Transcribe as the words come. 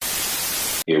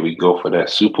Here we go for that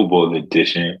Super Bowl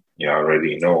edition. Y'all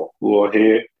already know who are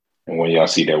here. And when y'all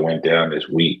see that went down this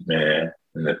week, man,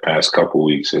 in the past couple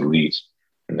weeks at least,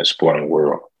 in the sporting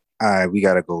world. All right, we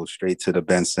got to go straight to the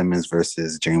Ben Simmons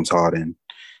versus James Harden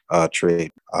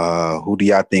trade. Who do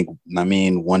y'all think,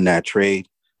 won that trade?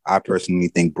 I personally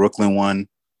think Brooklyn won.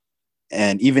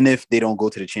 And even if they don't go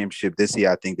to the championship this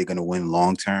year, I think they're going to win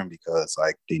long term because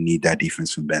they need that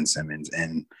defense from Ben Simmons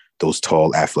and those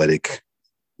tall, athletic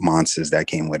monsters that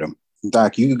came with him.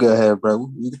 Doc, you can go ahead,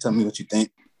 bro. You can tell me what you think.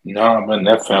 No, I'm a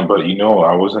net fan, but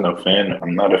I wasn't a fan.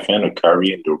 I'm not a fan of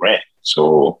Kyrie and Durant,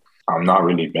 so I'm not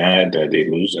really mad that they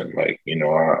losing.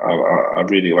 I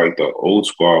really like the old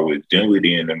squad with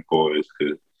Dinwiddie and them boys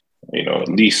because at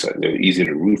least they're easy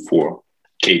to root for.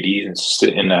 KD is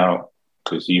sitting out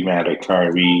because he mad at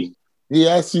Kyrie. He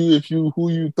asked you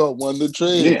who you thought won the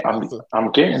trade. Yeah,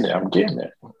 I'm getting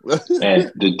it.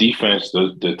 And the defense,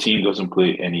 the team doesn't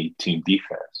play any team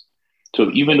defense. So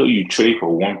even though you trade for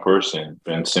one person,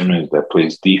 Ben Simmons, that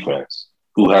plays defense,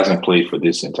 who hasn't played for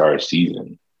this entire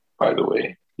season, by the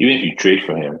way, even if you trade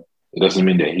for him, it doesn't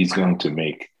mean that he's going to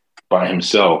make, by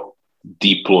himself,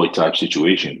 deploy type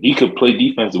situation. He could play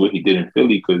defense the way he did in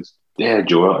Philly because they had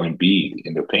Joel Embiid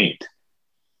in the paint.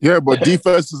 Yeah, but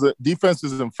defense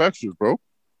is infectious, bro.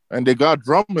 And they got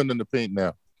Drummond in the paint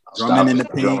now. Drummond in the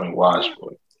paint. Drummond wash,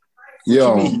 boy.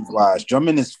 Yo, wash.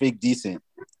 Drummond is fake decent.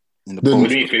 What do you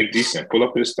mean fake decent? Pull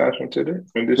up his stats from today.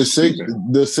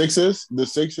 The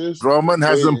Sixers. Drummond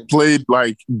hasn't played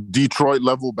like Detroit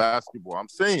level basketball. I'm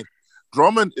saying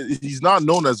Drummond, he's not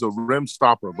known as a rim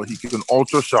stopper, but he can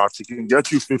alter shots. He can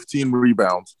get you 15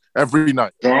 rebounds every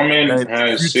night. Drummond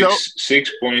has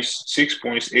 6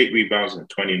 points, 8 rebounds in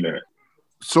 20 minutes.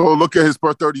 So look at his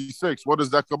per 36. What does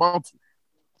that come out to?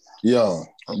 Yeah.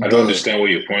 I don't understand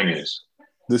what your point is.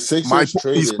 The Sixers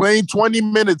he's playing 20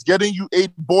 minutes, getting you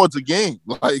 8 boards a game.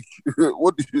 Like,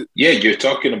 what? Yeah, you're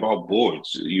talking about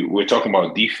boards. We're talking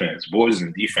about defense. Boards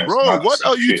and defense. Bro, what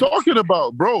are you talking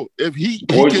about, bro? If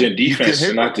boards and defense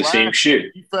are not the same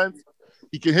shit. Defense,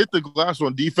 he can hit the glass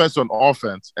on defense, on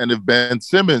offense. And if Ben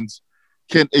Simmons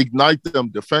can ignite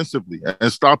them defensively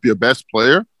and stop your best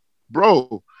player,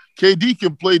 bro, KD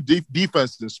can play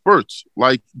defense in spurts.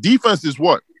 Like, defense is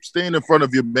what? Staying in front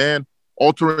of your man,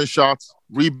 altering shots,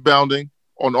 rebounding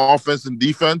on offense and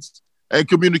defense, and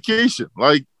communication.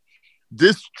 Like,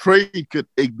 this trade could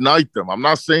ignite them. I'm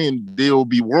not saying they'll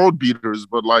be world beaters,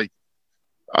 but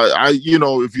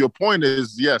if your point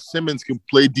is, Simmons can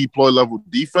play deploy level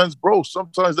defense, bro,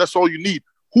 sometimes that's all you need.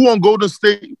 Who on Golden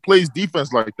State plays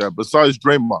defense like that besides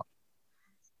Draymond?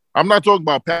 I'm not talking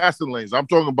about passing lanes. I'm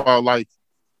talking about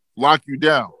lock you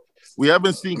down. We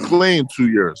haven't seen Clay in 2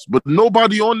 years, but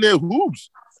nobody on there hoops.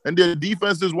 And their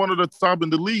defense is one of the top in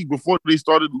the league before they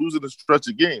started losing a stretch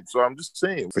of games. So I'm just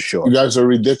saying. For sure. You guys are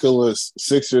ridiculous.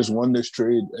 Sixers won this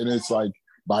trade, and it's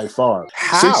by far.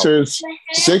 How?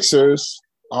 Sixers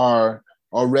are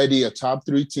already a top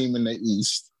 3 team in the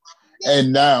East.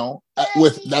 And now,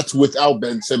 that's without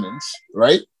Ben Simmons,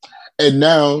 right? And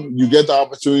now you get the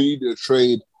opportunity to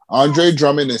trade Andre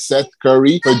Drummond and Seth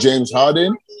Curry for James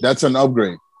Harden. That's an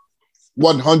upgrade.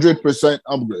 100%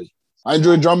 upgrade.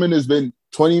 Andre Drummond has been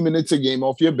 20 minutes a game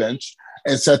off your bench,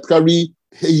 and Seth Curry,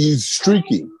 he's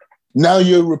streaky. Now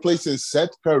you're replacing Seth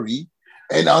Curry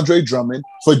and Andre Drummond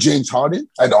for James Harden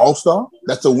at All-Star.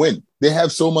 That's a win. They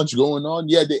have so much going on.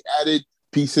 Yeah, they added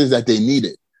pieces that they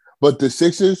needed. But the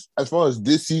Sixers, as far as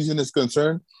this season is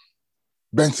concerned,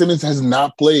 Ben Simmons has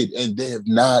not played, and they have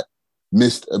not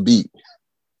missed a beat.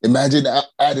 Imagine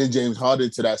adding James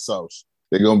Harden to that sauce.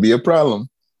 They're going to be a problem.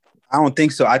 I don't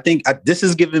think so. I think this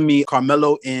is giving me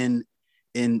Carmelo in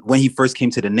when he first came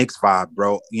to the Knicks vibe,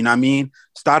 bro. You know what I mean?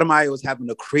 Stoudemire was having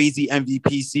a crazy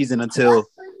MVP season until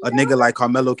a nigga like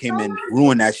Carmelo came in,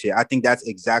 ruined that shit. I think that's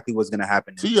exactly what's gonna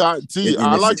happen. I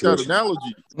like situation. that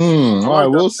analogy. All right,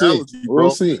 we'll see.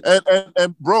 We'll see.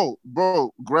 And bro,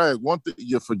 Greg, one thing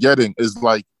you're forgetting is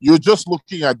you're just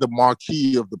looking at the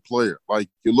marquee of the player. Like,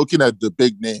 you're looking at the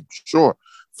big name. Sure,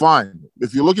 fine.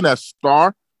 If you're looking at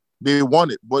star, they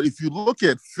won it. But if you look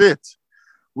at fit,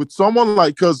 with someone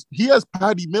because he has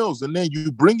Patty Mills, and then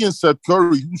you bring in Seth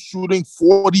Curry, who's shooting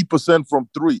 40% from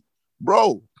 3.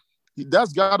 Bro,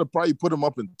 that's got to probably put him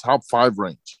up in top 5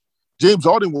 range. James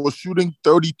Harden was shooting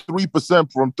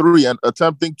 33% from 3 and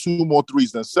attempting 2 more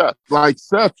threes than Seth.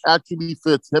 Seth actually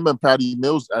fits him and Patty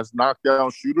Mills as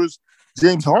knockdown shooters.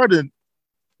 James Harden,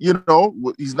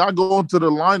 he's not going to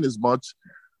the line as much.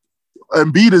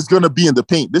 Embiid is going to be in the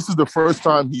paint. This is the first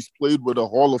time he's played with a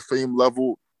Hall of Fame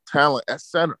level talent at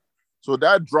center. So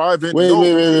that driving.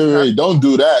 Wait. Don't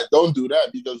do that. Don't do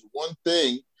that, because one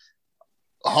thing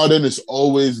Harden is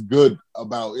always good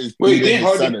about his Wait, feeding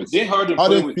his centers. Didn't Harden play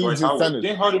Harden with feeds Dwight his Howard? centers.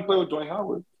 Didn't Harden play with Dwight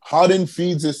Howard? Harden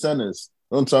feeds his centers.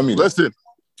 Don't tell me that. Listen,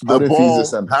 the Harden feeds ball his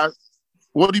centers. has.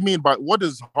 What do you mean by what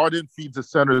does Harden feeds the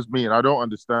centers mean? I don't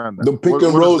understand that. The pick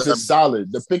and What rolls does that is solid.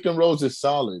 The pick and rolls is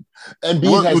solid.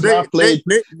 Embiid has name- not played.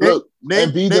 Name, Look, name,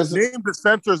 Embiid name, doesn't. name the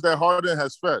centers that Harden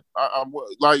has fed. I'm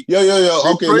like, Yo. they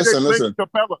Okay, traded listen. Clint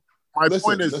Capella. My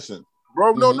point is, Listen.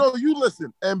 bro, Mhm. no, you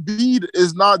listen. Embiid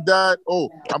is not that. Oh,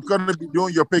 I'm gonna be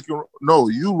doing your pick and roll. No,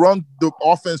 you run the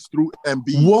offense through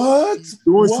Embiid. What?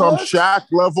 Doing some What? Shaq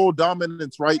level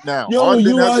dominance right now. Yo,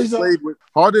 Harden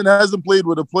hasn't played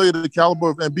with a player the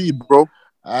caliber of Embiid, bro.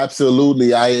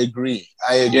 Absolutely, I agree.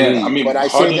 Yeah, I mean, but I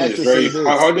say Harden that is to very say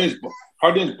this.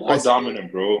 Harden's ball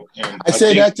dominant, bro. And I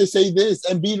say think, that to say this.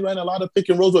 Embiid ran a lot of pick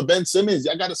and rolls with Ben Simmons.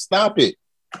 Y'all got to stop it.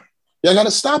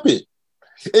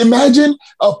 Imagine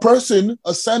a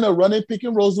center running pick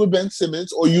and rolls with Ben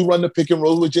Simmons, or you run the pick and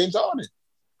rolls with James Harden.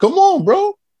 Come on,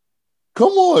 bro.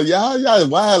 Come on, y'all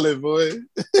wildin', boy.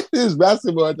 It's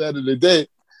basketball at the end of the day.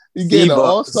 You getting an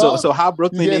all-star? So how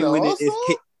Brooklyn didn't win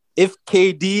it if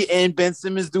KD and Ben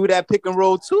Simmons do that pick and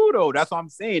roll too, though? That's what I'm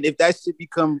saying. If that shit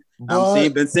become, I'm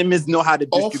saying Ben Simmons know how to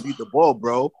distribute the ball,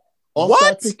 bro. Off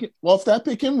that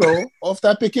pick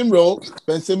and roll,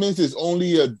 Ben Simmons is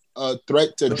only a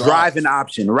threat to drive an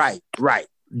option. Right.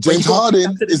 James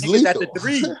Harden is lethal. At the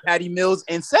three, Patty Mills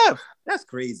and Seth. That's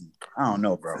crazy. I don't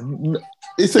know, bro.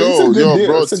 It's a good deal.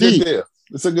 Bro, it's a good deal.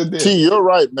 It's a good deal. T, you're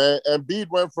right, man. Embiid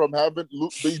went from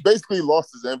he basically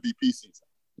lost his MVP season.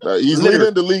 He's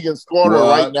leading the league in scorer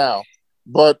right now.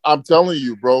 But I'm telling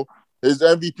you, bro, his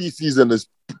MVP season is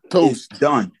toast. It's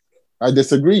done. I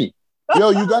disagree.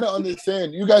 Yo, you got to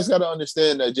understand. You guys got to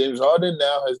understand that James Harden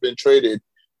now has been traded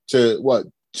to,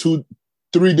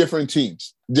 3 different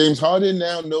teams. James Harden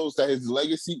now knows that his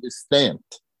legacy is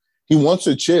stamped. He wants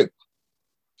a chip.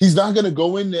 He's not going to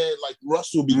go in there like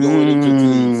Russell be going into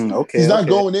teams. He's not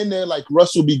going in there like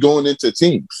Russell be going into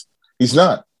teams. He's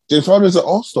not. James Harden's an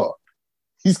all-star.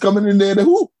 He's coming in there to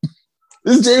hoop.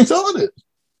 This is James Harden.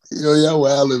 Yo, y'all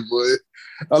wildin', boy.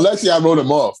 Unless y'all wrote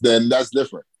him off, then that's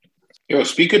different. Yo,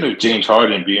 speaking of James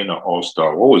Harden being an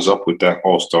all-star, what was up with that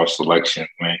all-star selection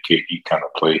when KD kind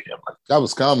of played him? That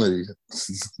was comedy.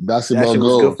 Basketball that shit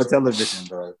gold. was good for television,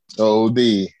 bro. OD.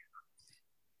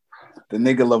 The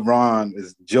nigga LeBron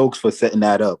is jokes for setting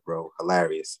that up, bro.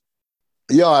 Hilarious.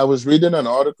 Yo, I was reading an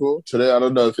article today. I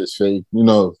don't know if it's fake. You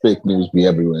know, fake news be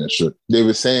everywhere and shit. They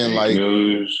were saying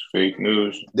fake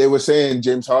news. They were saying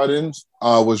James Harden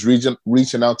was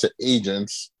reaching out to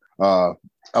agents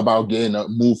about getting a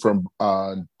move from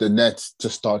the Nets to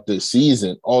start this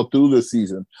season, all through the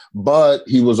season. But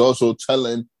he was also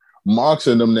telling Marks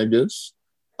and them niggas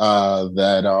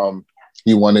that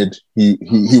he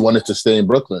wanted to stay in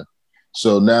Brooklyn.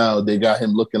 So now they got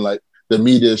him looking like the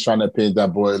media is trying to paint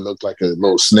that boy look like a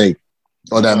little snake.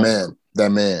 Oh, that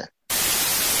man.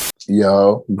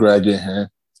 Yo, Greg in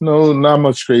here. No, not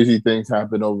much crazy things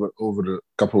happened over the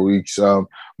couple of weeks.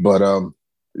 But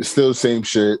it's still the same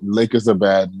shit. Lakers are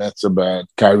bad. Nets are bad.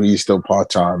 Kyrie's still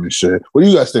part-time and shit. What do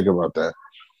you guys think about that?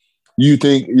 You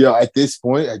think, at this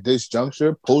point, at this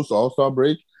juncture, post All-Star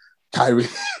break,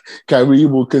 Kyrie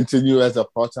will continue as a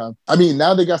part-time? I mean,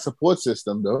 now they got support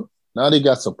system, though. Now they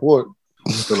got support.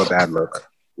 Still a bad look.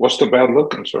 What's the bad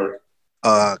look? I'm sorry.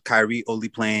 Kyrie only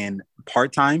playing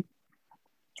part-time.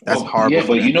 That's horrible. Yeah,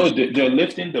 but they're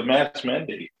lifting the mask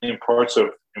mandate in parts of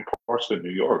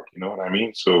New York. You know what I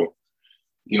mean? So,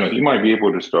 he might be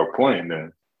able to start playing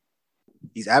then.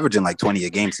 He's averaging like 20 a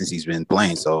game since he's been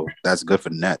playing, so that's good for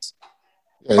the Nets.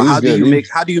 Yeah, but how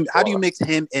do you mix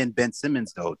him and Ben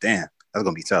Simmons though? Damn, that's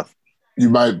gonna be tough. You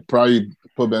might probably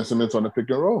put Ben Simmons on the pick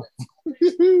and roll.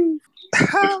 With who,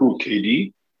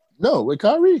 KD? No, with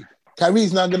Kyrie.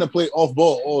 Kyrie's not gonna play off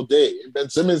ball all day. Ben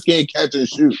Simmons can't catch and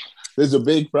shoot. There's a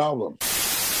big problem.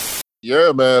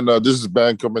 Yeah, man. This is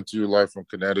Ben coming to you live from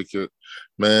Connecticut.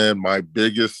 Man, my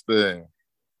biggest thing.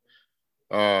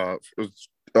 I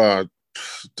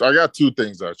got 2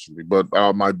 things actually, but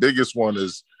my biggest one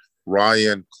is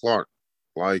Ryan Clark.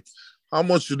 Like, how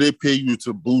much do they pay you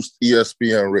to boost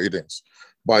ESPN ratings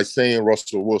by saying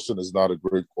Russell Wilson is not a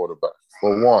great quarterback?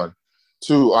 For one.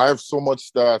 2, I have so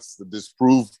much stats to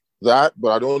disprove that,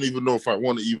 but I don't even know if I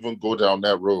want to even go down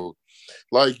that road.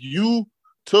 Like, you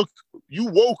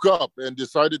woke up and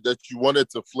decided that you wanted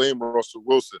to flame Russell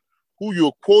Wilson, who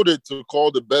you're quoted to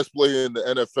call the best player in the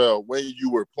NFL when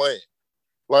you were playing.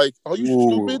 Like, are you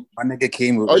stupid? My nigga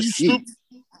came with Are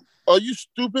you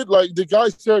stupid? Like, the guy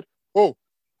said, oh,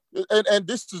 and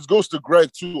goes to Greg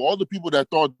too. All the people that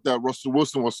thought that Russell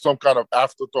Wilson was some kind of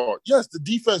afterthought. Yes, the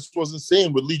defense was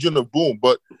insane with Legion of Boom,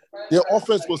 but their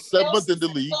offense was 7th in the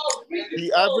league.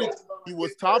 He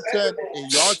was top 10 in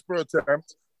yards per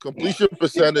attempt, completion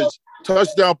percentage,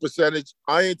 touchdown percentage,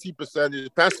 INT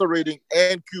percentage, passer rating,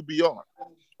 and QBR.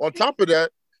 On top of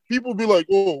that, people be like,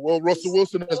 "Oh, well, Russell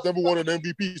Wilson has never won an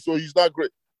MVP, so he's not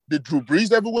great." Did Drew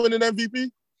Brees ever win an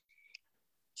MVP?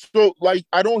 So, like,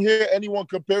 I don't hear anyone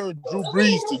comparing Drew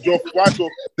Brees to Joe Flacco.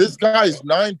 This guy is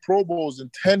 9 Pro Bowls in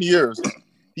 10 years.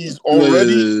 He's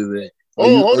already.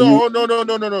 Hold on!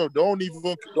 No!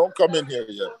 Don't come in here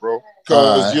yet, bro.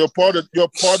 Because you're part of the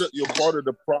problem. You're part of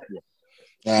the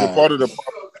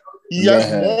problem. He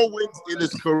has more wins in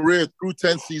his career through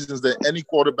 10 seasons than any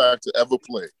quarterback to ever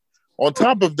play. On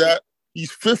top of that,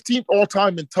 he's 15th all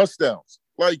time in touchdowns.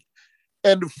 Like,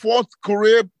 and the 4th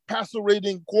career passer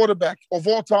rating quarterback of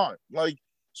all time. Like,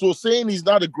 so saying he's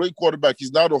not a great quarterback,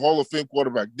 he's not a Hall of Fame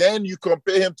quarterback. Then you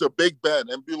compare him to Big Ben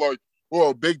and be like,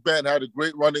 "Well, Big Ben had a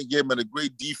great running game and a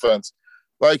great defense."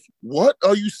 Like, what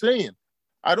are you saying?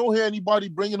 I don't hear anybody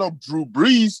bringing up Drew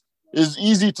Brees. It's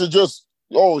easy to just,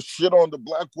 shit on the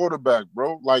black quarterback,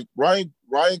 bro. Like, Ryan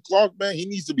Clark, man, he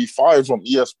needs to be fired from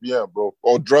ESPN, bro,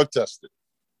 or drug tested.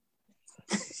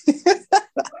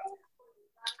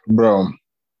 Bro.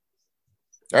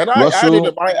 And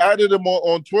I added him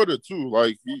on Twitter too.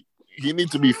 Like, he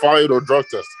needs to be fired or drug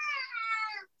tested.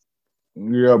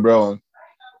 Yeah, bro.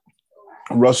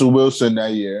 Russell Wilson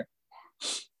that year.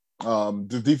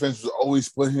 The defense was always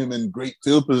put him in great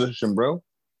field position, bro.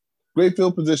 Great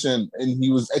field position, and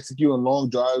he was executing long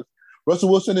drives. Russell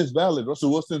Wilson is valid.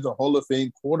 Russell Wilson is a Hall of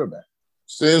Fame quarterback.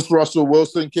 Since Russell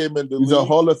Wilson came in the league, he's a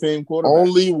Hall of Fame quarterback.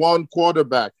 Only one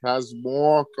quarterback has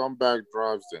more comeback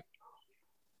drives than.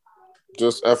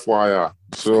 Just FYI.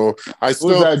 So I still.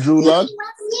 Who's that, Drew Luck?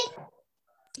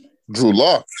 Drew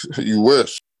Luck. You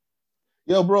wish.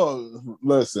 Yo, bro,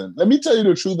 listen. Let me tell you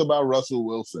the truth about Russell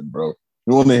Wilson, bro.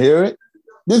 You want to hear it?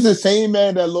 This is the same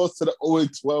man that lost to the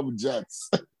 0-12 Jets.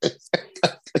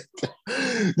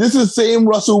 This is the same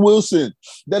Russell Wilson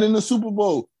that in the Super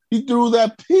Bowl, he threw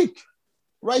that pick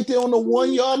right there on the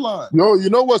 1-yard line. Yo, you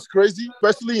know what's crazy?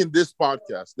 Especially in this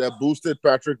podcast that boosted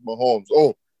Patrick Mahomes.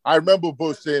 Oh, I remember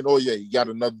Bush saying, "Oh, yeah, he got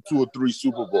another 2 or 3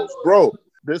 Super Bowls." Bro,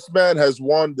 this man has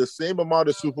won the same amount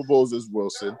of Super Bowls as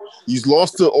Wilson. He's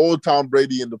lost to old Tom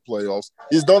Brady in the playoffs.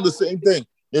 He's done the same thing.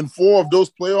 In 4 of those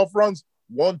playoff runs,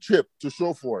 1 chip to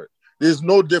show for it. There's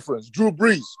no difference. Drew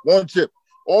Brees, 1 chip.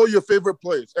 All your favorite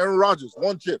players. Aaron Rodgers,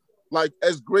 1 chip. Like,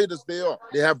 as great as they are,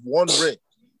 they have 1 ring.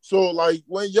 So, like,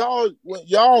 when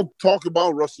y'all talk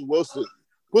about Russell Wilson,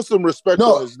 put some respect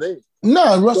on his name.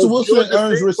 No, Russell Wilson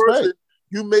earns respect.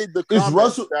 You made the comment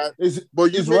is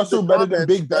Russell better than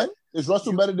Big Ben? Is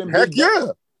Russell better than Big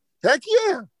Ben? Heck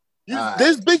yeah.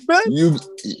 This Big Ben?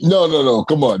 No.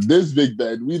 Come on. This Big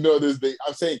Ben. We know this big.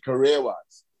 I'm saying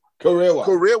career-wise.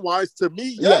 Career-wise, to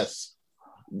me, yes.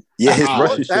 Yeah,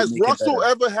 has Russell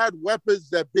ever had weapons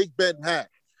that Big Ben had?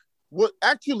 Well,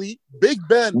 actually, Big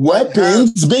Ben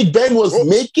weapons. Big Ben was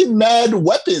making mad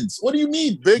weapons. What do you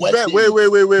mean? Big Ben.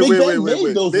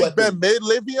 Wait. Big Ben made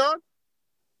Le'Veon?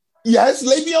 Yes,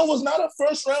 Le'Veon was not a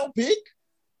first-round pick.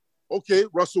 Okay,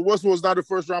 Russell Wilson was not a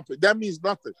first-round pick. That means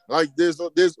nothing. Like, there's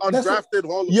undrafted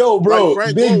Hall of Fame. Yo, bro,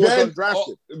 like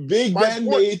Big Ben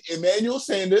made Emmanuel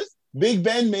Sanders. Big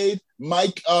Ben made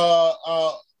Mike,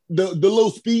 the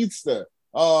little speedster.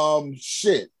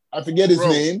 I forget his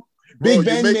name. Big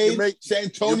Ben made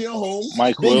Santonio Holmes.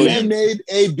 Mike Big Williams. Ben made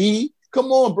AB.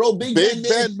 Come on, bro. Big Ben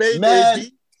made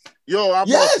AB. Yo, I'm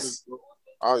yes.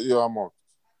 I'm on.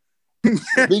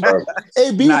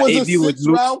 AB was a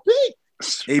 6th-round pick.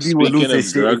 AB would lose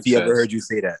his shit if he ever heard you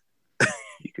say that.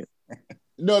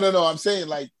 No. I'm saying,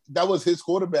 like, that was his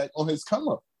quarterback on his come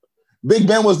up. Big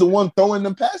Ben was the one throwing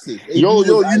them passes. You know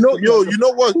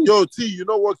what? Yo, T, you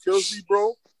know what kills me,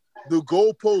 bro? The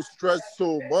goalpost stretched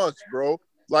so much, bro.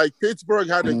 Like, Pittsburgh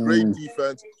had a great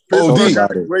defense. Pittsburgh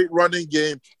had a great running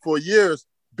game for years.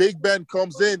 Big Ben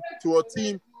comes in to a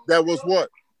team that was what?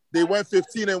 They went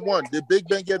 15-1. Did Big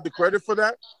Ben get the credit for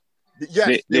that?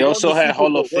 Yes. They also had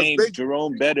Hall of Fame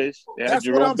Jerome Bettis. They had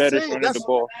Jerome Bettis running the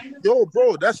ball. Yo,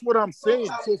 bro, that's what I'm saying.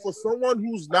 So for someone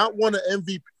who's not won an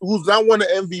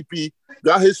MVP,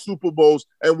 got his Super Bowls,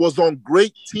 and was on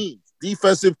great teams,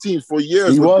 defensive teams for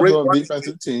years. He was on a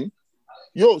defensive team.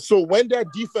 Yo, so when that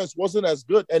defense wasn't as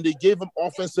good and they gave him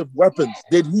offensive weapons,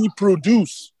 did he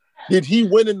produce? Did he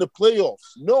win in the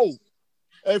playoffs? No.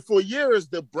 And for years,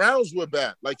 the Browns were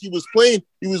bad. Like, he was beat.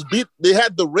 They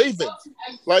had the Ravens.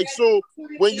 Like, so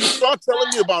when you start telling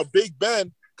me about Big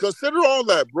Ben, consider all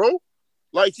that, bro.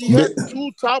 Like, he had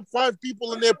 2 top 5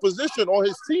 people in their position on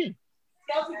his team.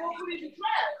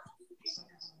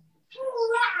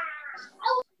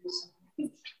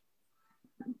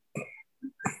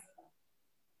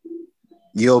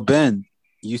 Yo, Ben,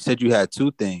 you said you had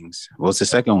 2 things. What's the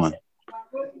second one?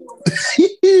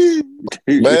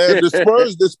 Man,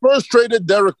 the Spurs traded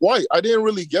Derek White. I didn't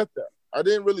really get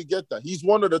that. He's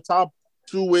one of the top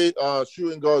 2-way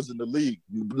shooting guards in the league,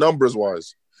 numbers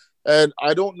wise. And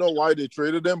I don't know why they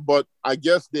traded him, but I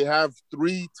guess they have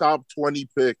 3 top 20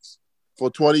 picks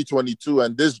for 2022,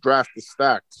 and this draft is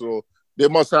stacked, so they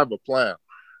must have a plan.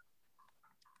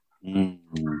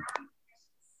 Mm-hmm.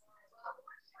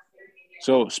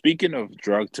 So speaking of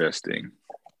drug testing,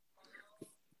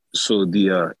 so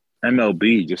the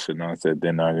MLB just announced that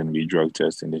they're not going to be drug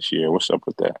testing this year. What's up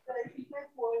with that?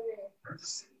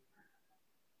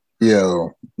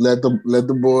 Yo, let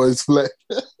the boys play.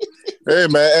 Hey,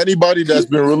 man, anybody that's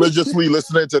been religiously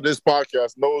listening to this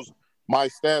podcast knows my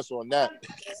stance on that.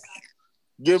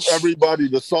 Give everybody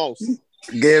the sauce.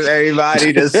 Give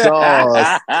everybody the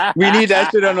sauce. We need that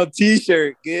shit on a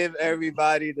t-shirt. Give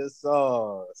everybody the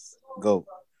sauce. Go.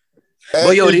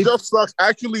 And it just sucks.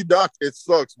 Actually, Doc, it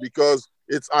sucks because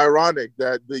it's ironic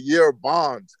that the year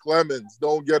Bonds, Clemens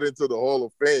don't get into the Hall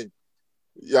of Fame.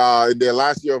 In their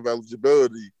last year of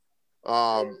eligibility,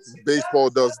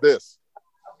 baseball does this.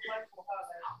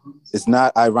 It's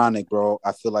not ironic, bro.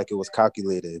 I feel like it was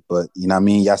calculated, but you know what I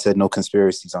mean? Y'all said no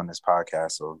conspiracies on this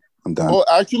podcast, so I'm done. Well,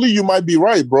 actually, you might be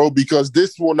right, bro, because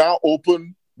this will now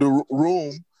open the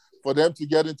room for them to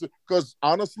get into. Because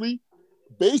honestly,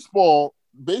 baseball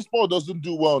doesn't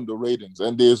do well in the ratings,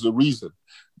 and there's a reason.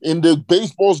 In the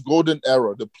baseball's golden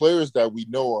era, the players that we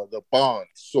know are the Bonds,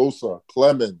 Sosa,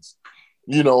 Clemens,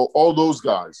 all those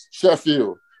guys,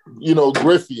 Sheffield,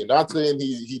 Griffey. Not saying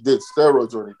he did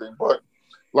steroids or anything, but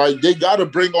like, they got to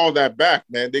bring all that back,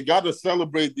 man. They got to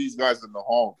celebrate these guys in the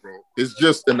hall, bro. It's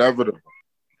just inevitable.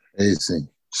 Hey,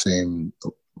 same.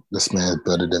 This man's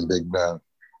better than Big Ben.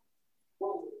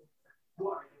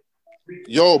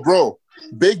 Yo, bro,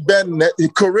 Big Ben,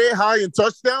 career high in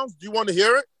touchdowns. Do you want to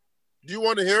hear it?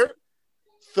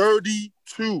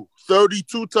 32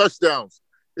 touchdowns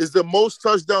is the most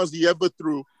touchdowns he ever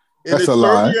threw. In his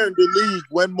third year in the league,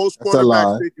 when most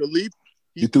quarterbacks take a leap,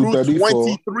 he threw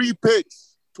 23 picks.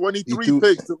 23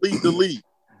 picks to lead the league.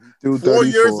 4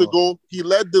 years ago, he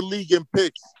led the league in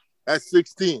picks at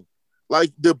 16.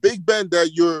 Like, the Big Ben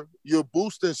that you're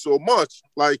boosting so much,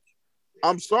 like,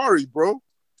 I'm sorry, bro.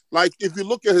 Like, if you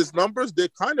look at his numbers, they're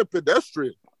kind of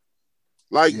pedestrian.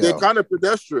 Like, they're kind of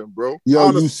pedestrian, bro. Yo,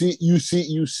 honestly. you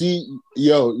see,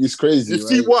 yo, it's crazy. You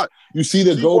see what? You see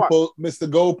the goalpost, Mr.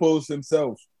 Goalpost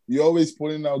himself. You always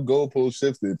putting out goalpost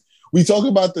shifted. We talk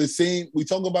about the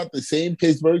same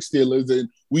Pittsburgh Steelers, and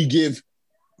we give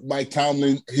Mike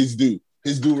Tomlin his due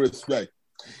respect.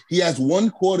 He has one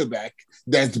quarterback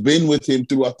that's been with him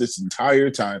throughout this entire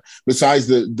time, besides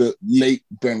the late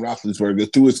Ben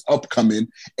Roethlisberger, through his upcoming,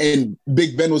 and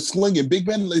Big Ben was slinging. Big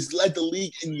Ben has led the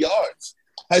league in yards.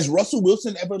 Has Russell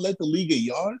Wilson ever led the league in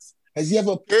yards? Has he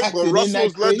ever packed it in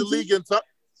that crazy?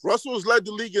 Russell's led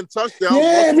the league in touchdowns.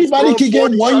 Yeah, everybody can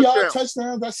get 1 yard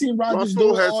touchdowns. I seen Rodgers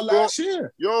do it all last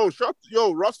year.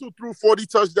 Russell threw 40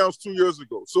 touchdowns 2 years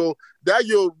ago. So that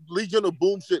your Legion of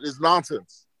Boom shit is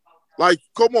nonsense. Like,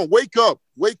 come on, wake up,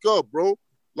 bro.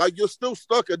 Like, you're still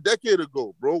stuck a decade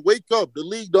ago, bro. Wake up. The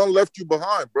league done left you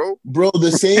behind, bro. Bro,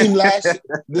 the same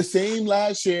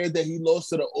last year that he lost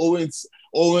to the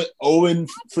Owen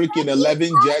freaking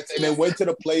 11 Jets and then went to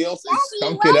the playoffs and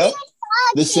stunk it up.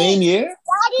 The same year?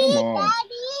 Come on.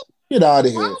 Get out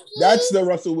of here. That's the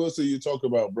Russell Wilson you talk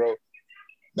about, bro.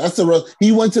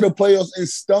 He went to the playoffs and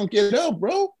stunk it up,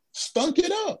 bro. Stunk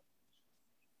it up.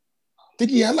 I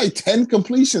think he had like 10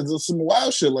 completions or some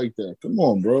wild shit like that. Come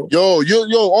on, bro. Yo,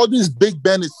 all this Big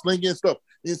Ben is slinging stuff.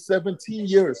 In 17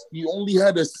 years, he only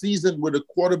had a season with a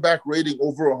quarterback rating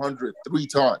over 100 3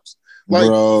 times. Like,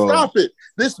 bro, stop it.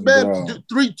 This man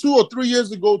 2 or 3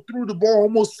 years ago threw the ball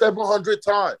almost 700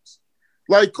 times.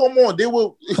 Like, come on,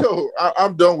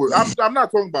 I'm done with. I'm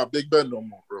not talking about Big Ben no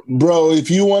more, bro. Bro, if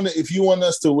you want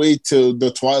us to wait till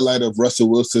the twilight of Russell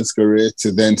Wilson's career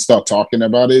to then start talking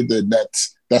about it, then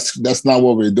that's not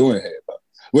what we're doing here. Bro.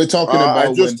 We're talking about.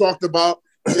 I just talked about.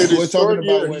 We're talking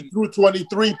about when he threw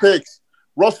 23 picks.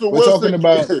 Russell Wilson. Talking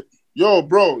about. Yo,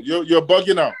 bro, you're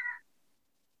bugging out.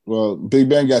 Well, Big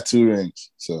Ben got 2 rings,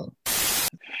 so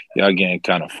y'all getting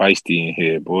kind of feisty in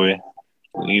here, boy.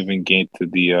 We even get to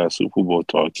the Super Bowl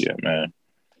talk yet, man.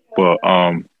 But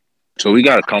so we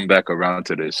got to come back around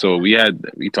to this. So we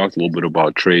talked a little bit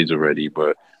about trades already,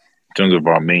 but in terms of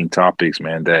our main topics,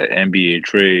 man, that NBA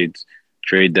trades,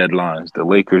 Trade deadlines. The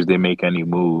Lakers, they make any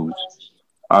moves.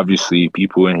 Obviously,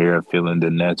 people in here are feeling the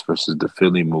Nets versus the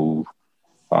Philly move.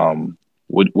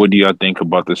 What do y'all think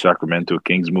about the Sacramento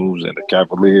Kings moves and the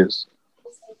Cavaliers?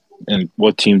 And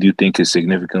what team do you think is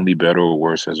significantly better or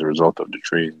worse as a result of the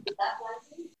trade?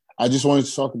 I just wanted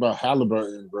to talk about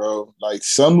Halliburton, bro. Like,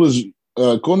 Son was,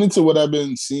 according to what I've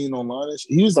been seeing online,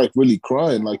 he was like really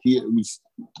crying. Like, he was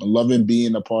loving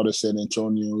being a part of San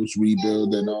Antonio's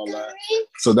rebuild and all that.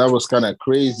 So that was kind of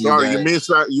crazy. Sorry,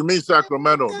 you mean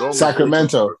Sacramento? Don't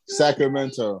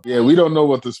Sacramento. Yeah, we don't know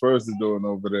what the Spurs are doing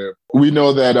over there. We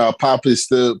know that Pop is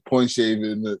still point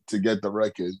shaving to get the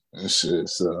record and shit.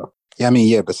 So Yeah, I mean,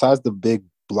 yeah, besides the big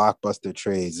blockbuster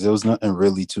trades, there was nothing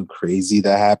really too crazy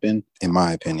that happened, in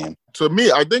my opinion. To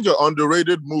me, I think an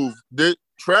underrated move. Did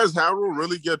Trez Harrell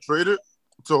really get traded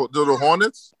to the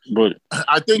Hornets? But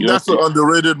I think that's an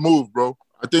underrated move, bro.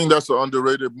 I think that's an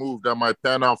underrated move that might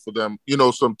pan out for them. You know,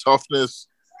 some toughness,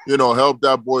 help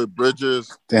that boy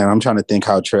Bridges. Damn, I'm trying to think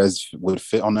how Trez would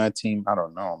fit on that team. I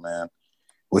don't know, man.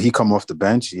 Will he come off the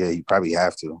bench? Yeah, he probably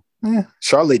have to. Yeah.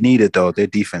 Charlotte needed, though, their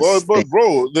defense. But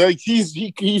bro, like he's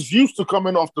used to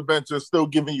coming off the bench and still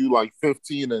giving you like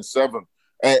 15 and 7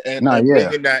 and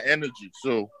bringing that energy.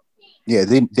 So yeah,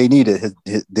 they needed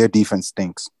their defense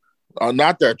stinks.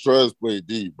 Not that Trez played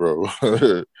deep, bro.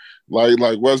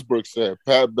 like Westbrook said,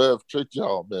 Pat Bev tricked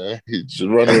y'all, man. He just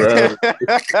run around.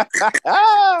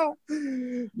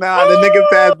 Nah, the nigga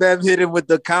Pat Bev hit him with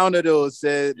the counter though.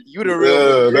 Said you the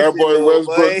real. Yeah, that boy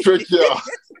Westbrook tricked y'all.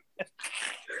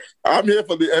 I'm here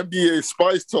for the NBA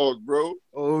spice talk, bro.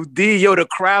 Oh, the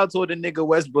crowd told the nigga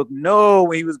Westbrook no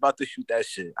when he was about to shoot that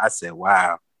shit. I said,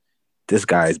 wow, this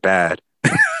guy is bad.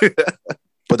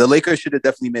 But the Lakers should have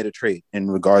definitely made a trade in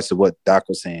regards to what Doc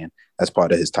was saying as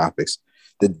part of his topics.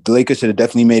 The Lakers should have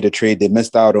definitely made a trade. They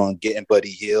missed out on getting Buddy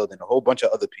Hield and a whole bunch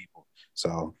of other people.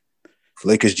 So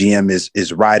Lakers GM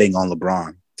is riding on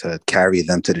LeBron to carry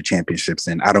them to the championships,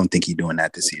 and I don't think he's doing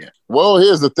that this year. Well,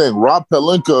 here's the thing. Rob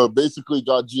Pelinka basically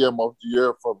got GM of the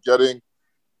year from getting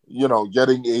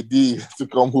AD to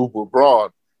come hoop with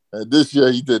Braun. And this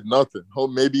year he did nothing.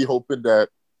 Maybe hoping that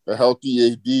a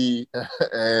healthy AD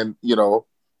and,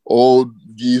 old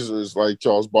geezers like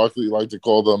Charles Barkley like to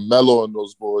call them, Melo and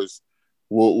those boys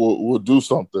will do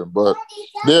something. But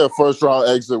they're a first-round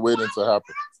exit waiting to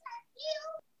happen.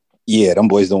 Yeah, them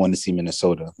boys don't want to see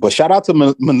Minnesota. But shout out to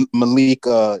Malik,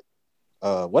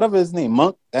 whatever his name,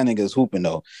 Monk. That nigga is hooping,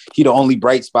 though. He the only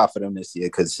bright spot for them this year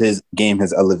because his game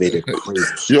has elevated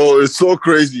crazy. Yo, it's so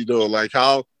crazy, though. Like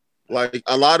how, like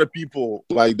a lot of people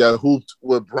like that hooped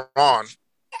with Braun.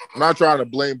 I'm not trying to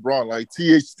blame Braun. Like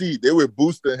THT, they were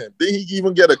boosting him. Did he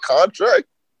even get a contract?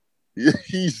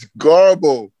 He's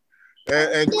garbo.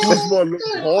 And Kuzma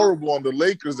looked horrible on the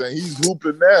Lakers, and he's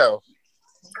hooping now.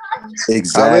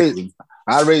 Exactly.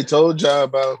 I already told y'all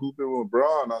about hooping with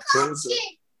Braun. I told you.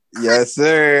 Yes,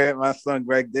 sir. My son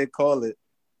Greg did call it.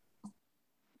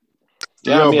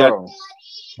 Yeah, Yo,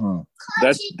 bro.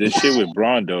 That's the shit with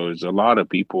Braun, though, is a lot of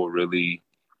people really,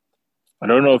 I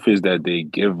don't know if it's that they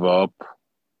give up,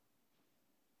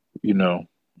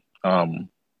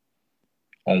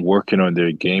 on working on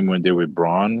their game when they're with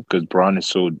Braun, because Braun is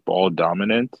so ball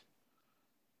dominant.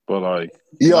 But like,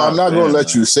 I'm not gonna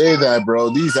let you say that, bro.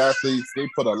 These athletes, they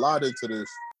put a lot into this.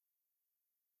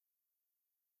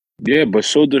 Yeah, but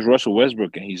so does Russell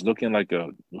Westbrook, and he's looking like a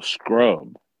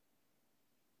scrub.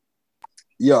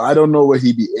 I don't know what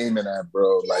he be aiming at,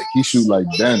 bro. Like he shoot like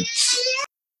Ben.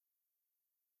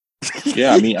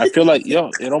 Yeah, I mean, I feel like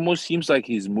it almost seems like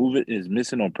his movement is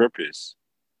missing on purpose.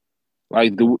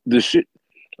 Like the shit,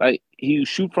 like he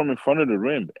shoot from in front of the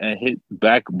rim and hit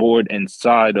backboard and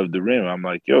side of the rim. I'm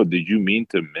like, did you mean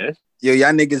to miss? Yo,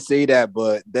 y'all niggas say that,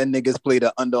 but then niggas play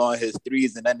the under on his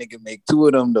threes, and that nigga make 2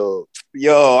 of them though.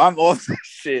 Yo, I'm off this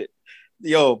shit.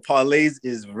 Yo, parlays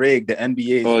is rigged. The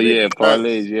NBA is rigged. Yeah,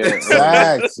 parlays, yeah.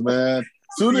 Facts, man.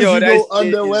 Soon as you go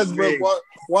under Westbrook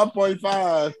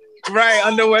 1.5. Right,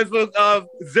 under Westbrook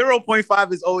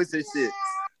 0.5 is always his shit.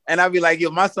 And I'll be like,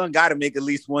 my son gotta make at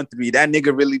least 1 3. That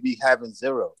nigga really be having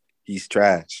 0. He's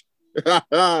trash.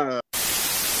 But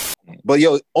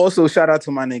also shout out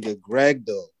to my nigga Greg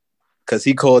though. Cause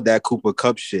he called that Cooper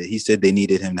Cup shit. He said they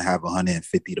needed him to have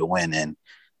 150 to win, and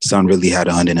son really had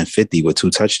 150 with 2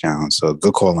 touchdowns. So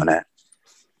good call on that.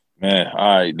 Man,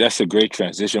 all right, that's a great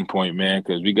transition point, man.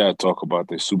 Because we gotta talk about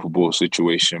the Super Bowl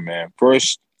situation, man.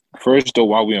 First though,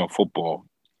 while we're on football,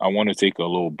 I want to take a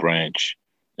little branch,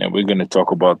 and we're gonna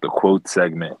talk about the quote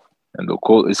segment. And the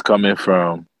quote is coming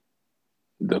from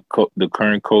the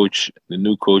current coach, the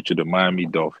new coach of the Miami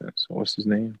Dolphins. What's his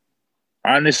name?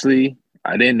 Honestly,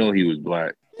 I didn't know he was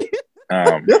black.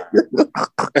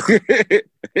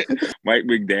 Mike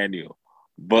McDaniel.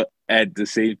 But at the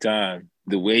same time,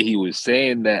 the way he was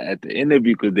saying that at the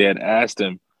interview, because they had asked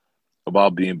him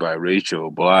about being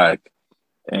biracial, black,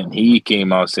 and he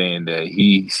came out saying that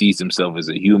he sees himself as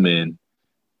a human,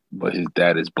 but his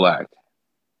dad is black.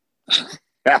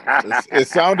 It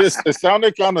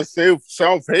sounded kind of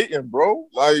self-hating, bro.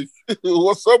 Like,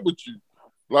 what's up with you?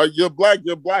 Like, you're black.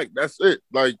 That's it.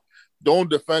 Like, don't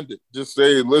defend it. Just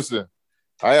say, listen,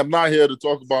 I am not here to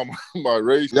talk about my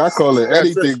race. Y'all call it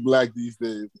anything black these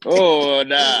days. Oh,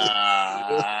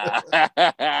 nah.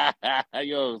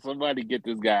 Yo, somebody get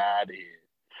this guy out of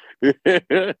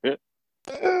here.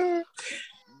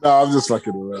 No, I'm just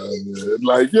fucking around, man.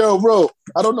 Like, yo, bro,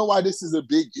 I don't know why this is a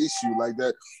big issue like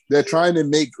that. They're trying to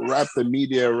wrap the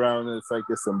media around it. It's like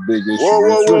it's some big issue.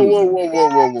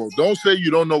 Whoa. Don't say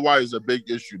you don't know why it's a big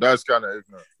issue. That's kind of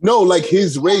ignorant. No, like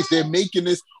his race, they're making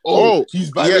this,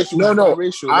 he's biracial. Yeah, no.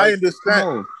 Biracial. I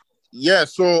understand. Yeah,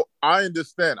 so I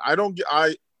understand.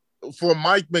 For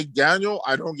Mike McDaniel,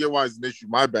 I don't get why it's an issue.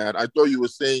 My bad. I thought you were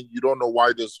saying you don't know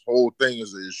why this whole thing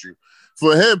is an issue.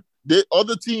 For him, the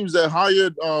other teams that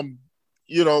hired,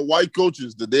 white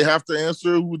coaches, did they have to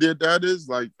answer who their dad is?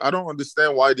 Like, I don't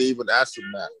understand why they even asked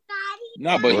him that.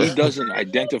 No, but he doesn't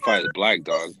identify as black,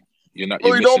 dog. You're not.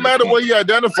 It don't matter what he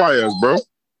identifies as, bro.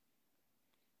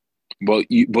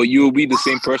 But you will be the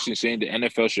same person saying the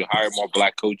NFL should hire more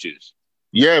black coaches.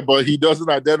 Yeah, but he doesn't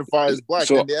identify as black,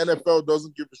 and the NFL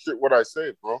doesn't give a shit what I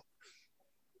say, bro.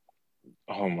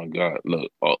 Oh my God! Look,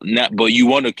 but you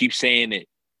want to keep saying it.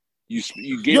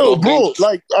 You gave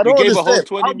like I don't understand.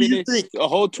 You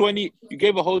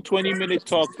gave a whole 20-minute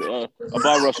talk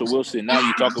about Russell Wilson. Now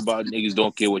you talk about niggas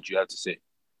don't care what you have to say.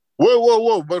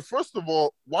 Whoa! But first of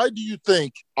all, why do you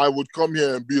think I would come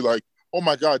here and be like, "Oh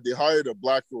my God, they hired a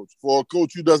black coach for a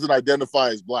coach who doesn't identify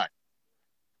as black"?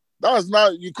 That's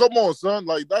not you. Come on, son.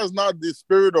 Like that's not the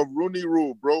spirit of Rooney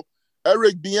Rule, bro.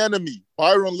 Eric Bieniemy,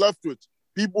 Byron Leftwich,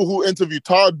 people who interview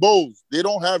Todd Bowles, they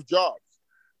don't have jobs.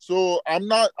 So I'm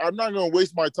not gonna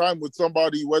waste my time with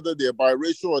somebody whether they're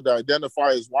biracial or they identify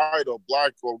as white or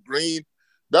black or green.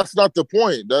 That's not the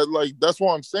point. That's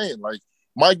what I'm saying. Like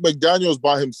Mike McDaniels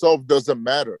by himself doesn't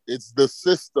matter. It's the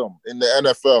system in the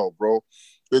NFL, bro.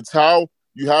 It's how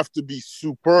you have to be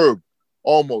superb,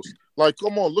 almost. Like,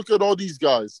 come on, look at all these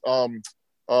guys. The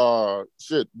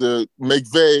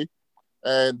McVay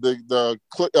and the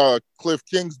Cliff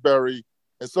Kingsbury.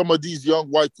 And some of these young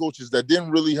white coaches that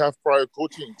didn't really have prior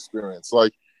coaching experience,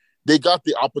 like they got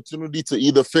the opportunity to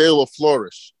either fail or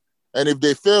flourish. And if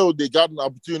they failed, they got an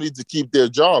opportunity to keep their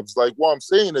jobs. Like what I'm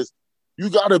saying is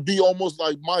you got to be almost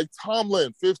like Mike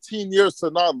Tomlin, 15 years to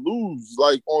not lose,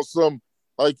 like on some,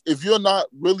 like if you're not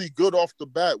really good off the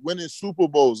bat, winning Super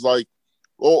Bowls, like,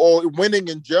 or winning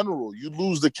in general, you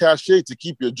lose the cachet to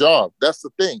keep your job. That's the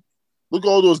thing. Look at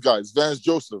all those guys. Vance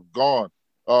Joseph, gone.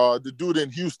 The dude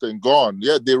in Houston, gone.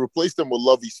 Yeah, they replaced him with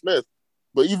Lovie Smith.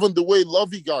 But even the way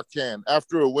Lovie got canned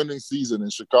after a winning season in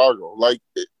Chicago, like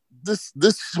this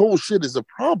whole shit is a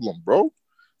problem, bro.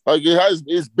 Like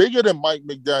it's bigger than Mike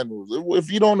McDaniels.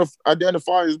 If you don't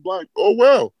identify as black, oh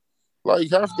well.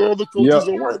 Like half the other coaches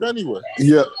are white anyway.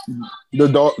 Yeah,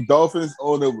 the Dolphins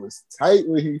owner was tight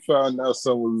when he found out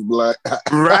someone was black.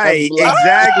 Right,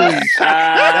 exactly.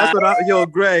 That's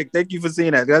what Greg, thank you for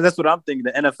saying that. That's what I'm thinking.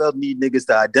 The NFL need niggas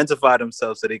to identify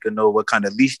themselves so they can know what kind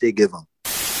of leash they give them.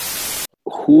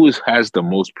 Who has the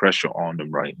most pressure on them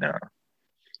right now?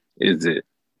 Is it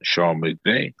Sean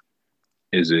McVay?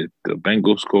 Is it the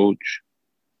Bengals coach?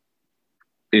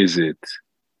 Is it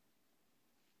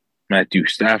Matthew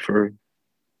Stafford,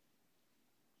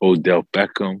 Odell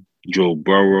Beckham, Joe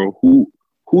Burrow? Who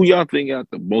y'all think got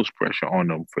the most pressure on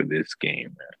them for this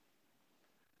game, man?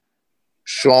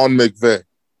 Sean McVay.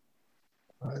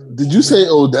 Did you say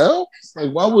Odell?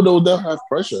 Like, why would Odell have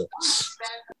pressure?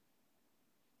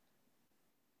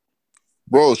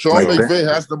 Bro, Sean McVay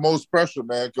has the most pressure,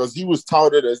 man, because he was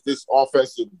touted as this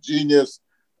offensive genius.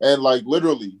 And, like,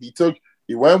 literally,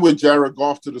 he went with Jared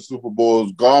Goff to the Super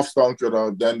Bowls. Goff stunk it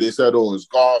up. Then they said, it's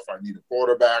Goff. I need a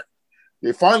quarterback.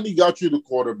 They finally got you the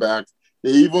quarterback.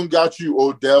 They even got you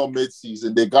Odell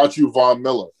midseason. They got you Von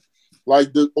Miller.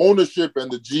 Like, the ownership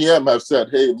and the GM have said,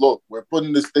 hey, look, we're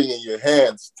putting this thing in your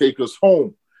hands. Take us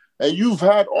home. And you've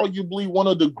had arguably one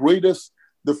of the greatest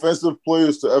defensive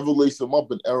players to ever lace him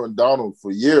up in Aaron Donald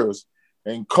for years.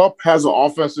 And Kupp has an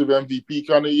offensive MVP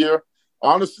kind of year.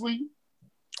 Honestly,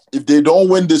 if they don't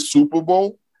win this Super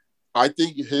Bowl, I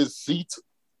think his seat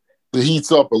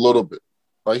heats up a little bit.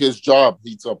 Like his job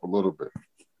heats up a little bit.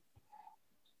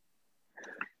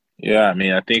 Yeah, I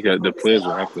mean, I think the players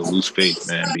will have to lose faith,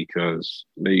 man, because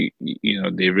they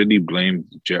really blamed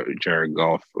Jared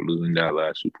Goff for losing that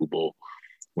last Super Bowl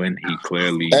when he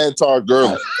clearly. And Todd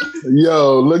Gurley.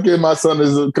 Yo, look at my son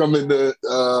is coming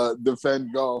to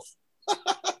defend golf.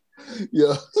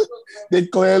 Yo, they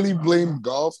clearly blamed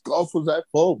golf. Golf was at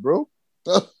fault, bro.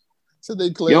 So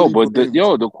they clearly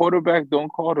The quarterback don't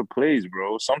call the plays,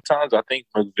 bro. Sometimes I think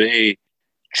McVay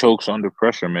chokes under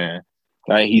pressure, man.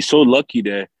 Like he's so lucky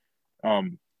that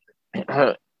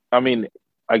I mean,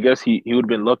 I guess he would have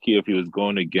been lucky if he was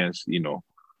going against,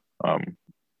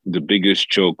 the biggest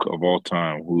choke of all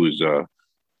time, who is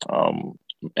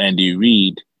Andy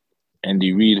Reid.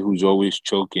 Andy Reid, who's always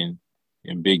choking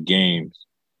in big games.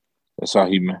 That's how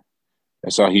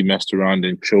he messed around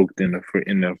and choked in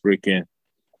the freaking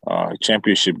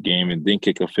championship game and didn't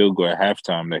kick a field goal at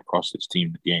halftime that cost his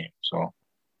team the game. So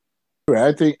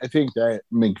I think that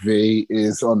McVay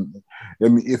is on. I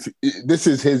mean, if this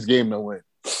is his game to win.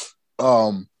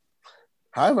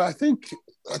 However, I think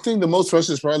the most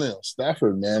pressure is probably on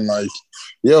Stafford, man. Like,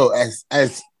 yo, as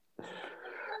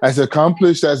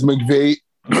accomplished as McVay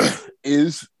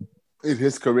is in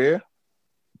his career,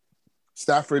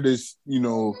 Stafford is, in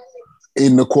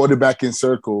the quarterbacking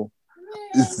circle,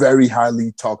 is very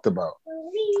highly talked about.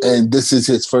 And this is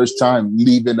his first time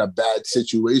leaving a bad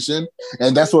situation.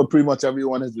 And that's what pretty much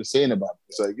everyone has been saying about him.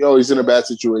 It's like, yo, he's in a bad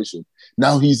situation.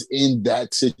 Now he's in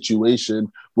that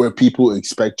situation where people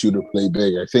expect you to play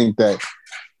big. I think that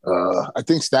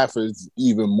Stafford's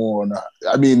even more.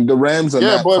 I mean, the Rams are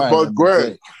not but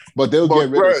Greg, but they'll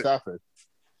get rid of Stafford.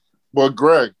 But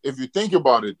Greg, if you think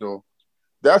about it, though,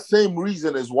 that same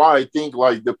reason is why I think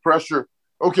like the pressure.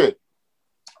 Okay,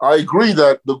 I agree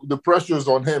that the pressure is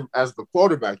on him as the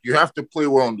quarterback. You have to play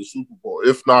well in the Super Bowl.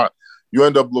 If not, you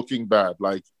end up looking bad.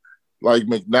 Like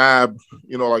McNabb,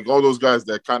 like all those guys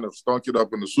that kind of stunk it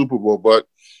up in the Super Bowl. But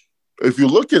if you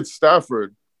look at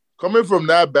Stafford, coming from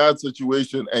that bad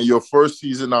situation and your first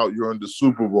season out, you're in the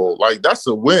Super Bowl, like that's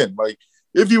a win. Like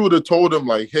if you would have told him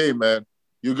like, hey, man,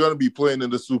 you're going to be playing in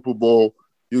the Super Bowl.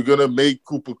 You're going to make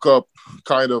Cooper Kupp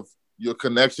kind of your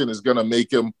connection is going to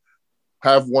make him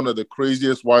have one of the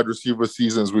craziest wide receiver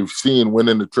seasons we've seen,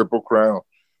 winning the Triple Crown.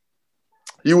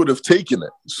 He would have taken it.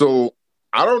 So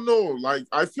I don't know. Like,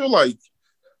 I feel like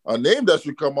a name that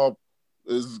should come up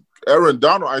is Aaron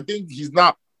Donald. I think he's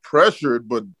not pressured,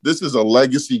 but this is a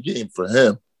legacy game for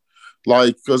him.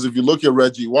 Like, because if you look at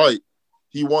Reggie White,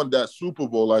 he won that Super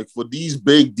Bowl. Like, for these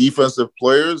big defensive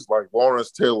players like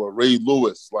Lawrence Taylor, Ray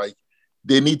Lewis, like,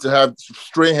 they need to have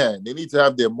Strahan. They need to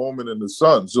have their moment in the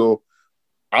sun. So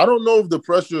I don't know if the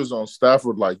pressure is on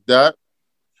Stafford like that,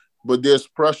 but there's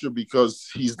pressure because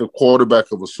he's the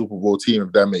quarterback of a Super Bowl team,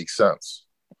 if that makes sense.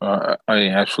 I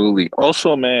mean, absolutely.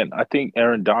 Also, man, I think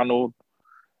Aaron Donald,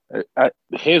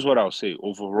 here's what I'll say.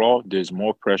 Overall, there's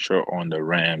more pressure on the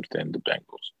Rams than the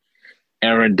Bengals.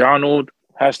 Aaron Donald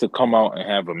has to come out and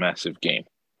have a massive game.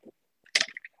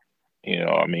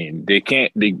 I mean, the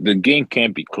game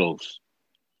can't be close.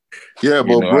 Yeah,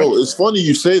 but bro, it's funny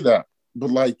you say that. But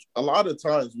like a lot of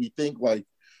times we think like,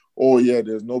 oh yeah,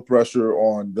 there's no pressure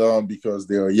on them because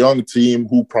they're a young team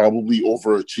who probably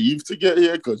overachieved to get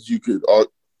here because you could a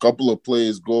couple of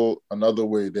plays go another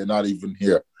way, they're not even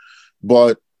here.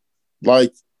 But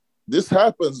like this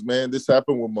happens, man. This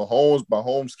happened with Mahomes.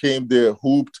 Mahomes came there,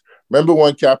 hooped. Remember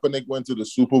when Kaepernick went to the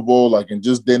Super Bowl and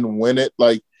just didn't win it?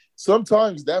 Like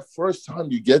sometimes that first time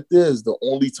you get there is the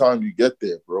only time you get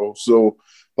there, bro. So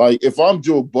like if I'm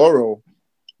Joe Burrow,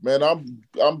 man,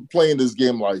 I'm playing this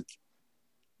game like,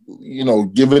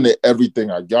 giving it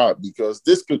everything I got because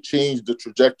this could change the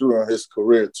trajectory of his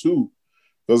career too.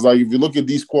 Because like if you look at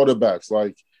these quarterbacks,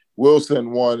 like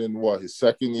Wilson won in his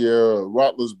second year,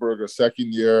 Roethlisberger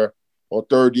second year or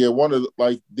third year.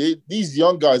 These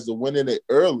young guys are winning it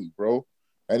early, bro,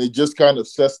 and it just kind of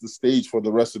sets the stage for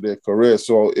the rest of their career.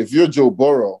 So if you're Joe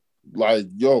Burrow, like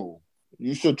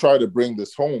you should try to bring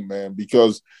this home, man,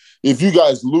 because if you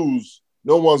guys lose,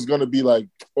 no one's going to be like,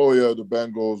 oh, yeah, the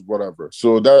Bengals, whatever.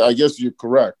 So that I guess you're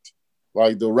correct.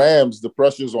 Like the Rams, the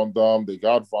pressure's on them. They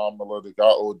got Von Miller. They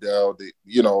got Odell.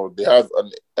 They have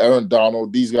an Aaron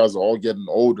Donald. These guys are all getting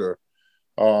older.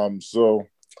 So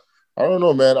I don't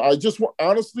know, man. I just want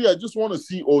to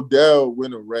see Odell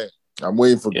win a ring. I'm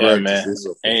waiting for Greg man. to say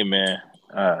something. Hey, man.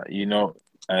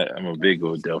 I'm a big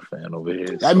Odell fan over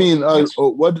here. I mean,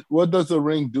 what does the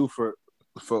ring do for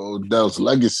Odell's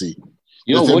legacy?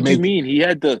 What do you mean? He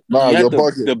had the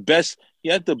best. He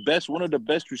had one of the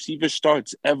best receiver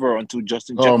starts ever until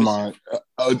Justin Jefferson. Oh my!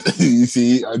 You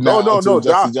see, no,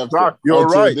 Doc, you're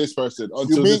right. This person,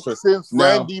 since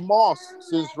Randy Moss.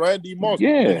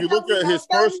 Yeah. If you look at his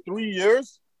first 3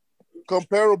 years,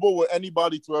 comparable with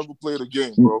anybody to ever play the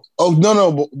game, bro. Oh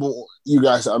no, but you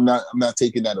guys, I'm not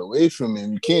taking that away from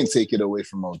him. You can't take it away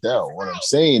from Odell. What I'm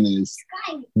saying is,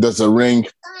 does a ring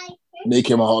make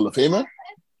him a Hall of Famer?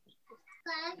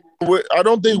 I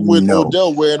don't think with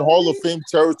Odell we're in Hall of Fame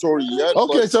territory yet.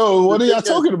 Okay, so what are y'all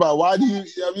talking about? Why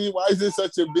is this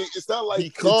such a big? It's not like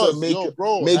because make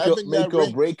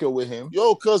or breaker with him.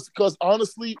 Because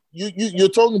honestly, you're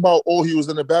talking about he was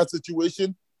in a bad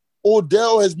situation.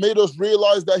 Odell has made us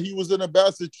realize that he was in a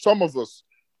bad situation. Some of us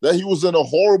that he was in a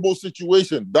horrible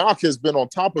situation. Doc has been on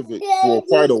top of it for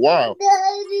quite a while.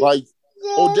 Like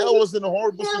Odell was in a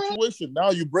horrible situation. Now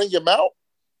you bring him out.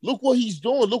 Look what he's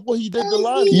doing. Look what he did the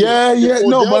last year. Yeah.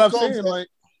 No, but I'm saying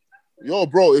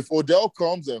bro, if Odell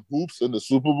comes and hoops in the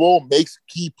Super Bowl, makes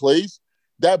key plays,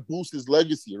 that boosts his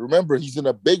legacy. Remember, he's in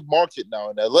a big market now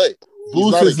in LA.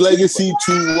 Boost his legacy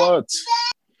to what?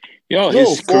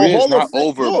 His career's not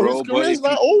over, bro. His career's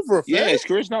not over. Yeah, his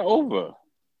career's not over.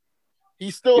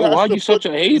 He still has why are you such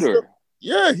a hater?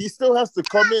 He still has to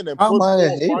come in and put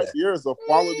 5 years of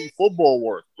quality football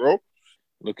work, bro.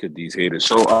 Look at these haters.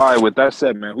 So, all right, with that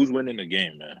said, man, who's winning the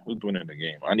game, man? Who's winning the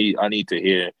game? I need to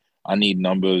hear. I need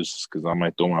numbers because I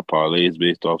might throw my parlays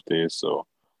based off this. So,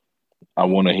 I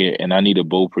want to hear, and I need a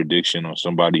bold prediction on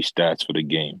somebody's stats for the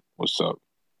game. What's up?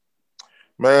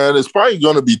 Man, it's probably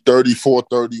going to be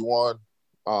 34-31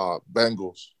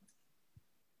 Bengals.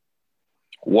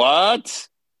 What?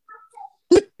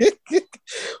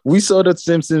 We saw the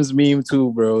Simpsons meme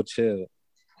too, bro. Chill.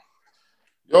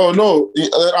 Yo, no,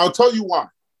 I'll tell you why.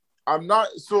 I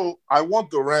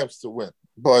want the Rams to win,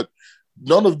 but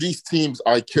none of these teams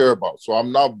I care about. So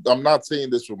I'm not saying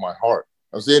this with my heart.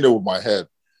 I'm saying it with my head.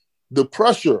 The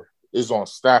pressure is on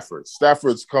Stafford.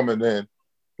 Stafford's coming in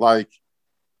like,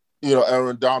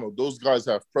 Aaron Donald. Those guys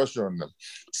have pressure on them.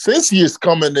 Since he is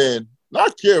coming in,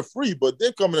 not carefree, but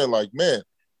they're coming in like, man,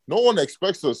 no one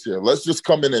expects us here. Let's just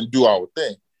come in and do our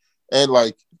thing. And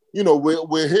like,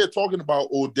 we're here talking about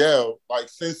Odell, like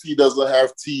since he doesn't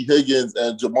have T. Higgins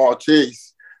and Jamar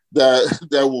Chase that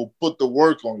will put the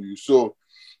work on you. So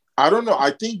I don't know.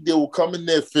 I think they will come in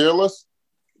there fearless.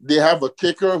 They have a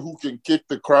kicker who can kick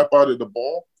the crap out of the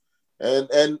ball. And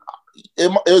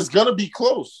it's gonna be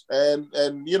close. And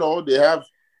they have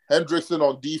Hendrickson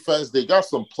on defense. They got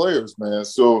some players, man.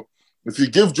 So if you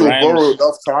give Joe Burrow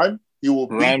enough time, he will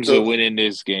beat Rams are winning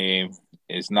this game.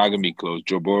 It's not going to be close.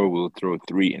 Joe Burrow will throw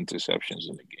 3 interceptions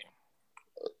in the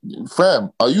game. Fam,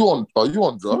 are you on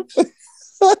drugs?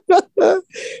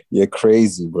 You're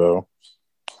crazy, bro. All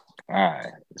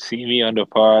right. See me on the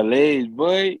parlays,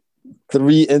 boy.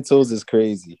 3 intos is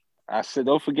crazy. I said,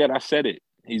 don't forget, I said it.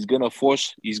 He's going to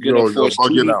force – He's going to force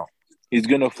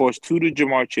 2 to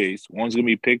Jamar Chase. One's going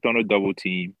to be picked on a double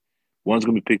team. One's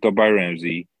going to be picked up by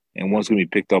Ramsey. And one's going to be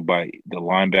picked up by the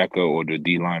linebacker or the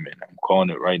D lineman. I'm calling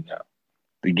it right now.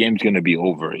 The game's going to be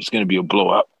over. It's going to be a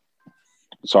blowout.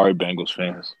 Sorry, Bengals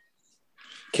fans.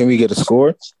 Can we get a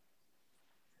score?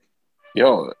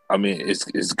 Yo, I mean,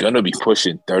 it's going to be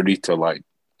pushing 30 to like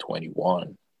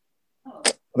 21.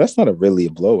 That's not really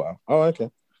a blowout. Oh, okay.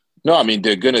 No, I mean,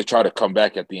 they're going to try to come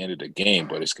back at the end of the game,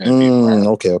 but it's going to be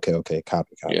Okay.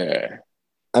 Copy. Yeah.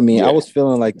 I mean, I was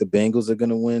feeling like the Bengals are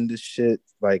gonna win this shit.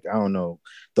 Like, I don't know.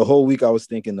 The whole week I was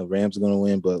thinking the Rams are gonna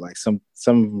win, but like some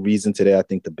reason today I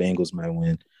think the Bengals might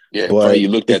win. Yeah, but you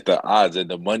looked at the odds and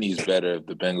the money's better if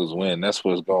the Bengals win. That's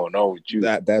what's going on with you.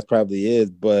 That probably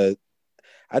is, but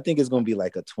I think it's gonna be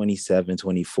like a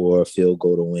 27-24 field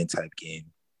goal to win type game.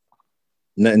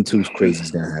 Nothing too crazy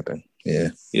is gonna happen. Yeah.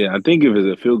 Yeah, I think if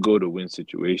it's a field goal to win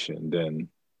situation, then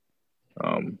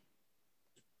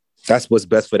that's what's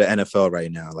best for the NFL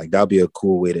right now. Like, that'll be a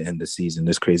cool way to end the season,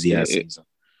 this crazy ass season.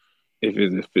 If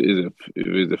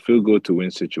it's a field goal to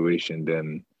win situation,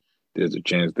 then there's a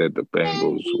chance that the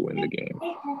Bengals will win the game.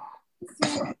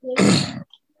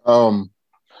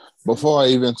 Before I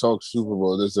even talk Super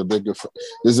Bowl, there's a bigger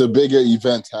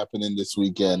event happening this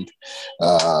weekend.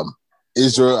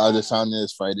 Israel Adesanya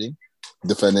is fighting,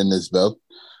 defending his belt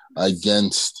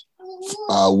against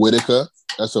Whitaker.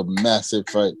 That's a massive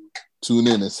fight. Tune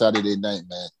in on Saturday night,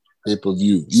 man.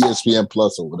 Pay-per-view, ESPN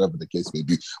Plus or whatever the case may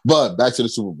be. But back to the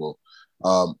Super Bowl.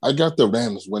 I got the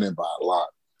Rams winning by a lot.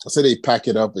 I say they pack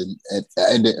it up and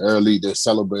end it early. They're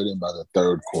celebrating by the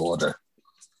third quarter.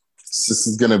 This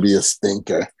is gonna be a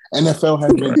stinker. NFL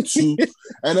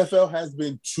has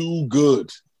been too good.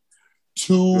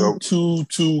 Too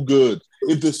good.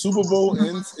 If the Super Bowl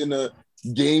ends in a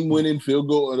game-winning field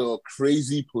goal or a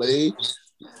crazy play,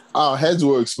 our heads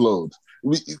will explode.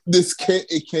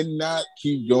 It cannot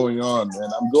keep going on,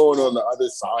 man. I'm going on the other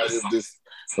side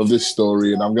of this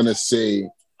story, and I'm gonna say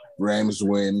Rams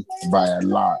win by a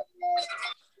lot.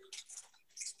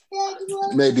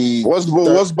 Maybe What's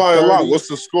by a lot? What's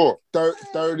the score?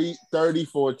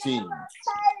 30-14.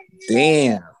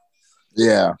 Damn.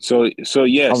 Yeah. So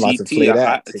yeah, I'm about to play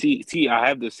that. I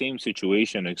have the same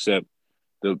situation except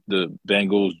the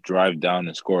Bengals drive down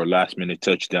and score a last minute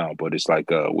touchdown, but it's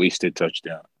like a wasted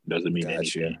touchdown. Doesn't mean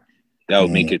anything. That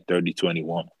would make it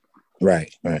 30-21.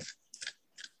 Right.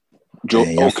 Joe,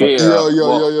 Man, okay. Yo,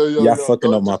 y'all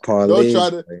fucking up my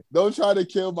parlays. Don't try to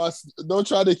kill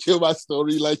my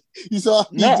story. Like you saw.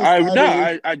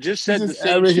 I just said the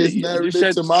same shit. His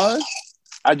narrative to mine.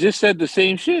 I just said the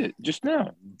same shit just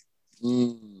now.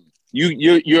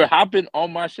 You're hopping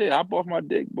on my shit. Hop off my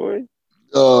dick, boy.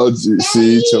 Oh,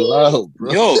 see, chill out,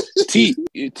 bro. Yo, T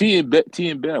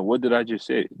and Ben, what did I just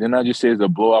say? Didn't I just say it's a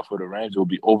blowout for the Rams? Will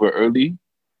be over early.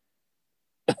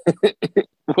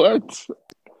 What?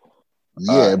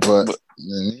 Yeah, but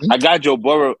I got Joe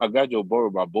Burrow.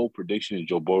 My bold prediction is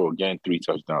Joe Burrow again 3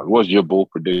 touchdowns. What's your bold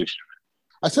prediction?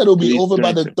 I said it'll be over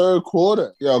by the third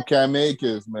quarter. Yo, Cam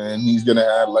Akers, man, he's gonna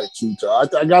have like 2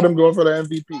 touchdowns. I got him going for the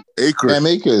MVP. Cam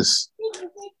Akers.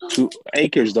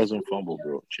 Akers doesn't fumble,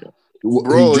 bro. Chill.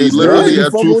 Bro, he literally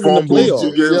had 2 fumbles. What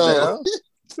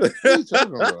are you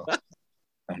talking about?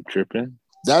 I'm tripping.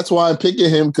 That's why I'm picking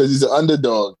him because he's an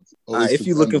underdog. If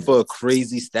you're looking for a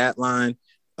crazy stat line,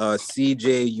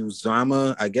 CJ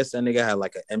Uzomah, I guess that nigga had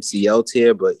like an MCL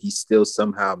tear, but he still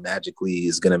somehow magically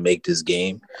is gonna make this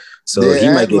game. So he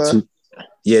might get 2.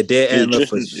 Yeah, dead antler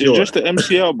for sure. It's just the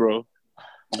MCL, bro.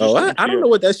 I don't know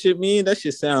what that shit mean. That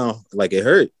shit sound like it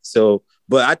hurt. So,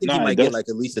 but I think he might get like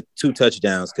at least 2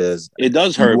 touchdowns because it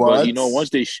does hurt. But you know, once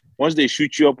they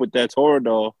shoot you up with that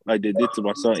Toradol like they did to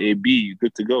my son AB, you're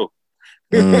good to go.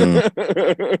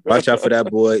 Watch out for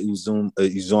that boy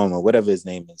Uzomah, whatever his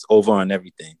name is, over on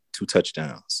everything. 2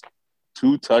 touchdowns.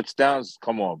 2 touchdowns?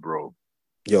 Come on, bro.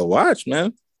 Yo, watch,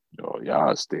 man. Yo,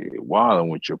 y'all stay wilding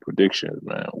with your predictions,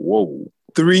 man. Whoa.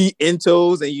 3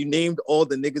 intos, and you named all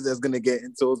the niggas that's gonna get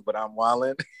intos, but I'm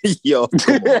wilding. Yo,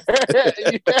 come on.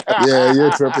 Yeah,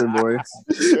 you're tripping, boy.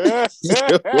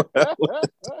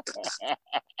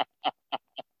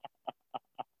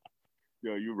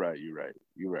 Yo, you're right.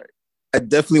 I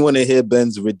definitely want to hear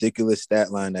Ben's ridiculous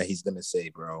stat line that he's gonna say,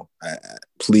 bro.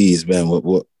 Please, Ben.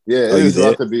 What? Yeah, this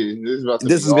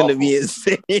is gonna be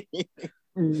insane.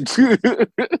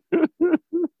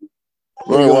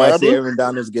 Bro, I say Aaron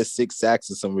Donald gets 6 sacks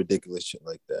or some ridiculous shit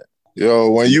like that. Yo,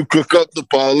 when you cook up the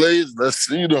parlays, let's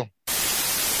see them.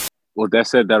 Well, that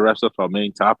said, that wraps up our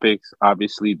main topics.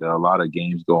 Obviously, there are a lot of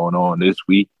games going on this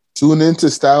week. Tune into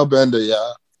Style Bender,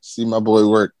 y'all. See my boy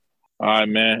work. All right,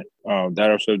 man. That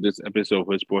wraps up this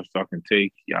episode of Sports Talk and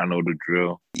Take. Y'all know the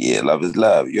drill. Yeah, love is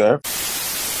love. You heard?